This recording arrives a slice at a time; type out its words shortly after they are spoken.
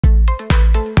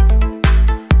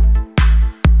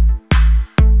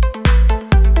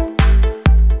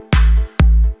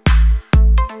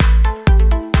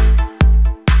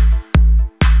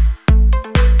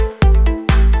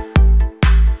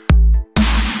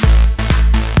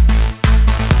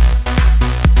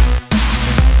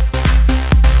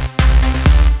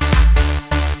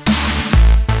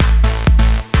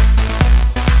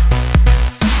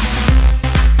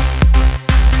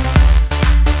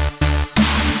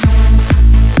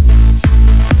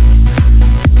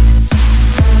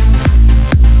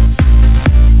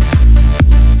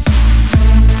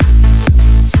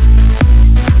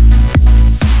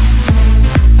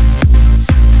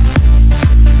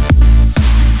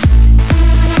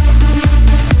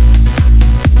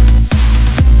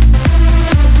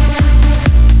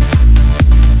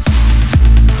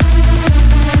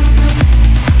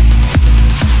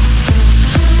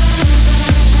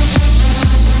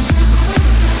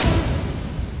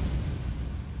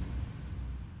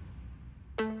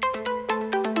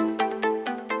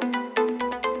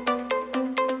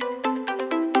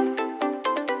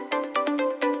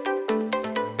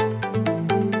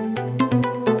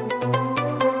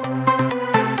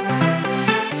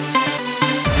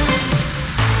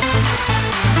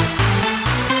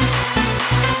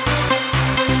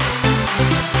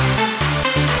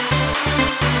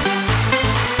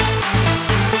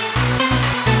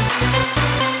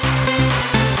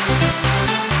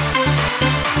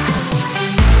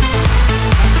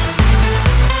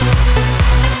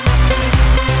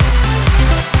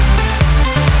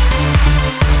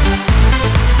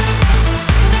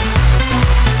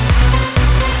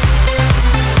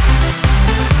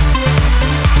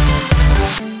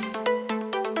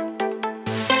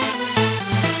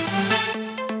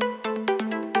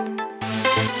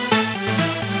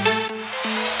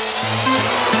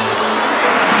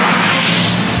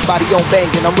body on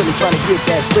banging, I'm really trying to get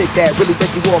that, split that, really break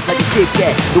you off like a Kit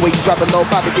Kat. The way you drop it low,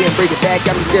 pop it, then bring it back,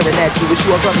 got me staring at you. It's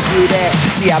you I'm trying to get at.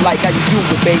 See, I like how you do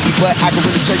it, baby, but I can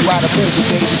really show you how to move it,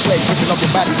 baby. Sweat dripping off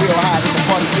your body real high in the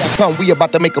party. Here I come, we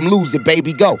about to make them lose it,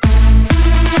 baby. Go.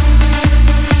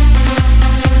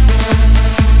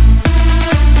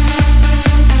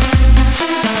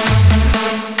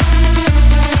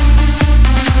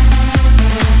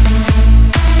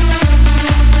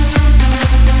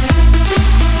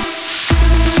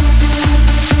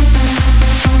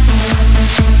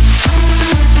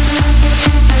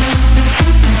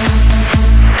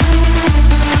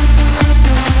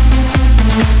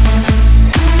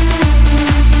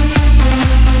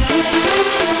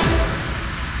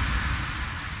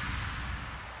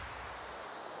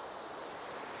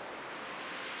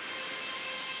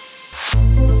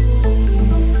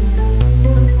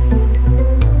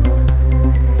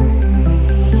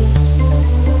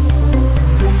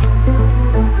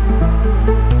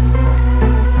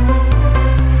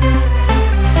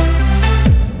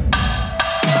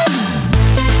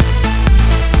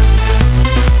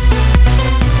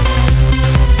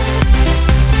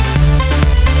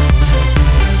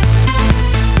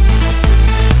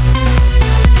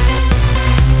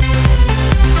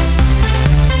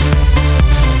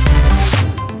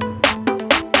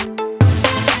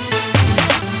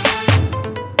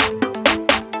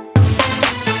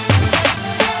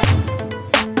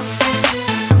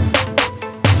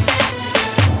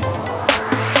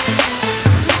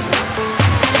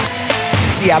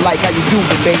 See, I like how you do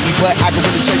it, baby, but I can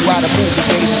really show you how to move it,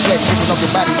 baby. Sweat dripping off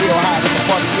your body real high in the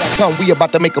party. Here I come, we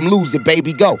about to make them lose it,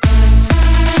 baby. Go.